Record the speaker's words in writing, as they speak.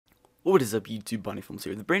What is up, YouTube? Bunny Films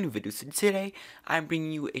here with a brand new video. So today I'm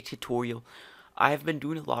bringing you a tutorial. I've been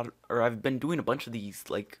doing a bunch of these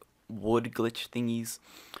like wood glitch thingies.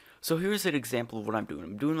 So here's an example of what I'm doing.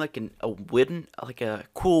 I'm doing like a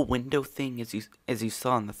cool window thing, as you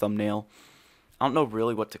saw in the thumbnail. I don't know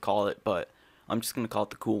really what to call it, but I'm just gonna call it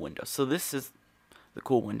the cool window. So this is the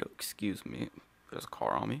cool window. Excuse me, there's a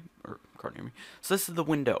car on me or a car near me. So this is the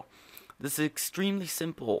window. This is extremely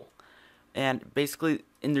simple. And basically,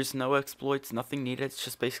 there's no exploits, nothing needed. It's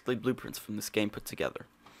just basically blueprints from this game put together.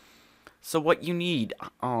 So what you need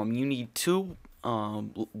two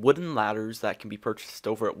wooden ladders that can be purchased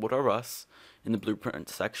over at Wood R Us in the blueprint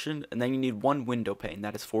section, and then you need one window pane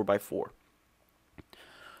that is 4x4.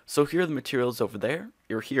 So here are the materials over there.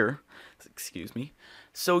 You're here, excuse me.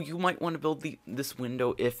 So you might want to build this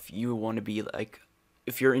window if you want to be like,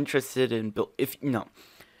 if you're interested in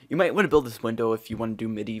you might want to build this window if you want to do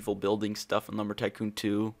medieval building stuff in Lumber Tycoon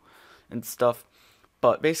 2 and stuff.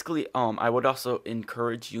 But basically, I would also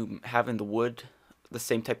encourage you having the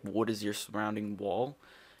same type of wood as your surrounding wall,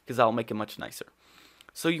 because that'll make it much nicer.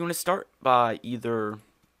 So you want to start by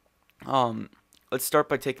let's start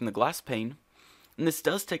by taking the glass pane. And this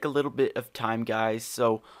does take a little bit of time, guys,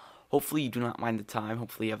 so hopefully you do not mind the time.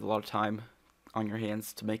 Hopefully you have a lot of time on your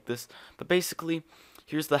hands to make this. But basically,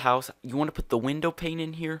 here's the house. You want to put the window pane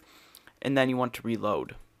in here, and then you want to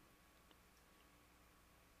reload.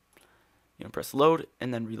 You want to press load,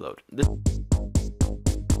 and then reload.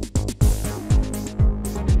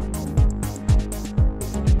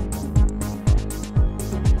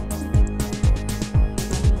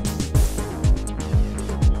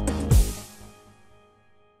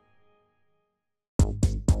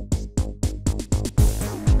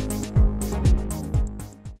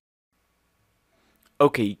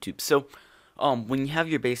 Okay, YouTube. So, when you have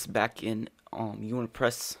your base back in, you want to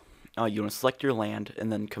press, you want to select your land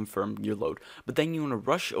and then confirm your load. But then you want to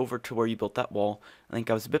rush over to where you built that wall. I think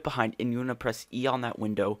I was a bit behind, and you want to press E on that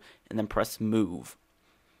window and then press move.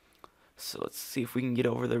 So let's see if we can get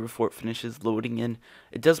over there before it finishes loading in.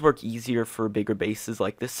 It does work easier for bigger bases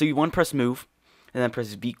like this. So you want to press move and then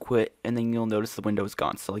press B quit, and then you'll notice the window is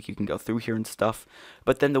gone. So like you can go through here and stuff,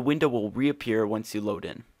 but then the window will reappear once you load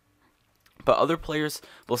in. But other players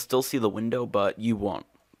will still see the window, but you won't.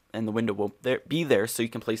 And the window will be there, so you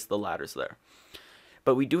can place the ladders there.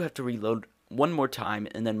 But we do have to reload one more time,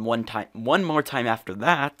 and then one more time after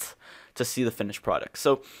that to see the finished product.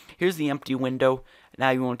 So here's the empty window. Now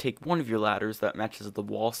you want to take one of your ladders that matches the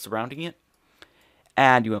wall surrounding it,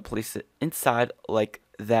 and you want to place it inside like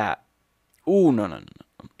that. Ooh, no. I'm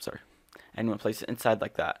sorry. And you want to place it inside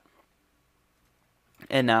like that.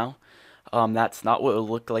 And now, that's not what it will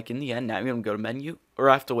look like in the end. Now I'm going to go to menu, or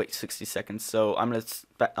I have to wait 60 seconds, so I'm going to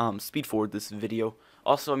speed forward this video.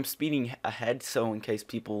 Also, I'm speeding ahead, so in case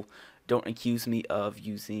people don't accuse me of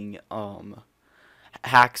using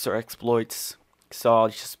hacks or exploits, so I'll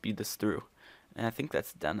just speed this through. And I think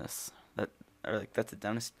that's Dennis. That's a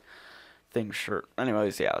Dennis thing shirt.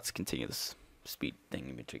 Anyways, yeah, let's continue this speed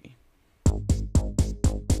thingy-majiggy.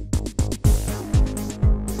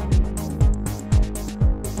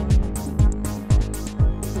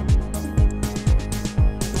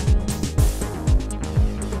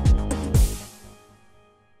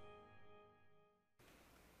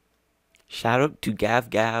 Shout out to Gav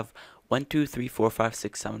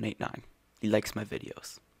 123456789. He likes my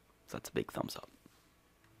videos, so that's a big thumbs up.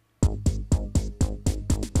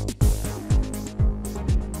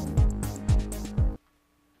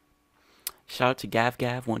 Shout out to Gav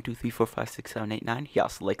 123456789. He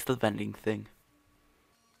also likes the vending thing.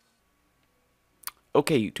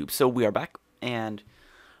 Okay, YouTube. So we are back, and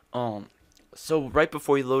so right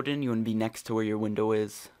before you load in, you want to be next to where your window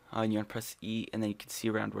is. And you want to press E, and then you can see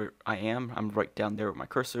around where I am. I'm right down there with my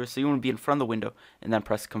cursor. So you want to be in front of the window, and then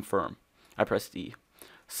press confirm. I pressed E.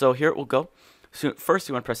 So here it will go. So first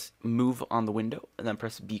you want to press move on the window, and then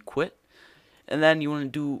press B quit. And then you want to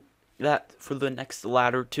do that for the next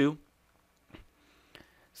ladder too.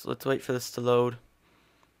 So let's wait for this to load.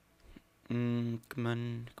 Come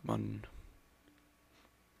on.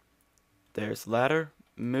 There's ladder,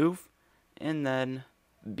 move, and then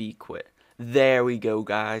B quit. There we go,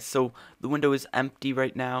 guys. So the window is empty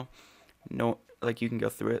right now. No, like you can go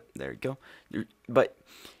through it. There you go. But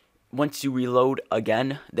once you reload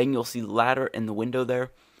again, then you'll see the ladder and the window there.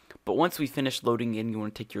 But once we finish loading in, you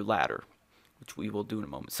want to take your ladder, which we will do in a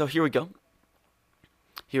moment. So here we go.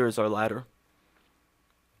 Here is our ladder.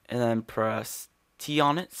 And then press T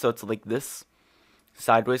on it, so it's like this.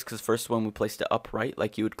 Sideways, because first one we placed it upright,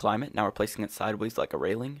 like you would climb it. Now we're placing it sideways, like a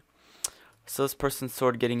railing. So this person's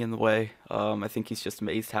sort of getting in the way. I think he's just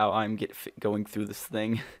amazed how I'm going through this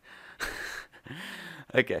thing.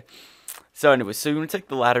 Okay. So anyway, so you're gonna take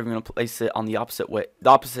the ladder, you're gonna place it on the like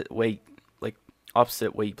opposite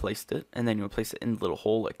way you placed it, and then you're gonna place it in the little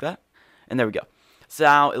hole like that. And there we go. So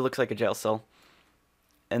now it looks like a jail cell.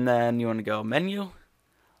 And then you wanna go menu,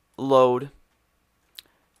 load,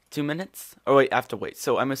 2 minutes. Oh wait, I have to wait.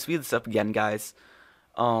 So I'm gonna speed this up again, guys.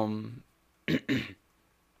 Um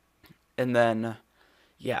and then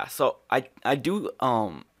yeah, so I do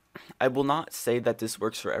I will not say that this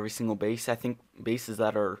works for every single base. I think bases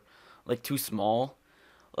that are like too small,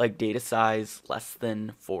 like data size less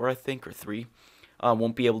than 4, I think, or 3,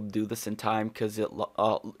 won't be able to do this in time because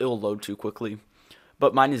it'll load too quickly.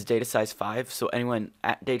 But mine is data size 5, so anyone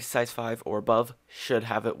at data size 5 or above should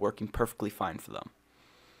have it working perfectly fine for them.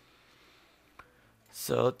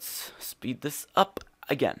 So let's speed this up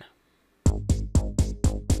again.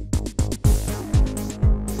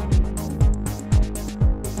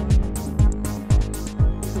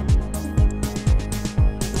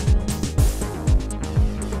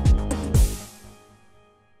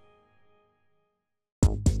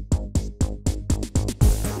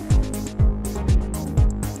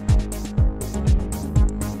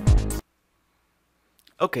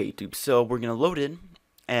 Okay, YouTube, so we're going to load in,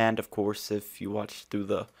 and of course, if you watch through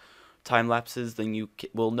the time lapses, then you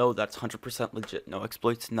will know that's 100% legit, no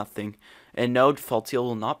exploits, nothing, and no, Defaultio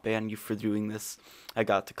will not ban you for doing this. I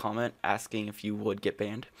got the comment asking if you would get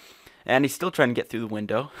banned, and he's still trying to get through the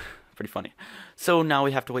window. Pretty funny. So now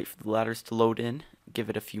we have to wait for the ladders to load in, give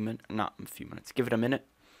it a few minutes, not a few minutes, give it a minute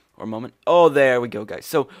or a moment. Oh, there we go, guys.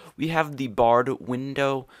 So we have the barred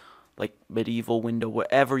window, like medieval window,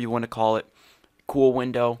 whatever you want to call it. Cool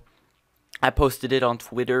window. I posted it on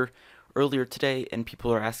Twitter earlier today, and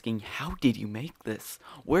people are asking, how did you make this?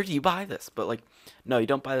 Where do you buy this? But like, no, you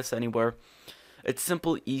don't buy this anywhere. It's a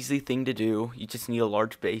simple, easy thing to do. You just need a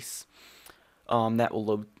large base that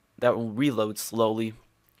will reload slowly.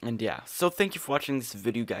 And yeah, so thank you for watching this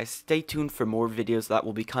video, guys. Stay tuned for more videos that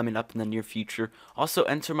will be coming up in the near future. Also,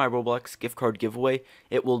 enter my Roblox gift card giveaway.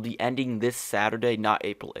 It will be ending this Saturday, not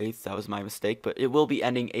April 8th. That was my mistake, but it will be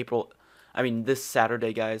ending this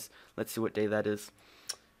Saturday, guys. Let's see what day that is.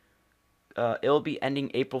 It'll be ending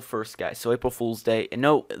April 1st, guys. So April Fool's Day. And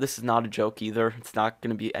no, this is not a joke either. It's not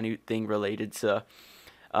going to be anything related to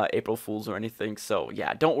April Fools or anything. So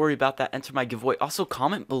yeah, don't worry about that. Enter my giveaway. Also,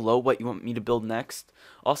 comment below what you want me to build next.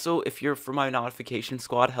 Also, if you're for my notification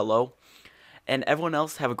squad, hello. And everyone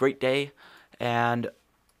else, have a great day. And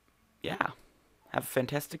yeah, have a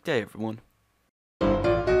fantastic day, everyone.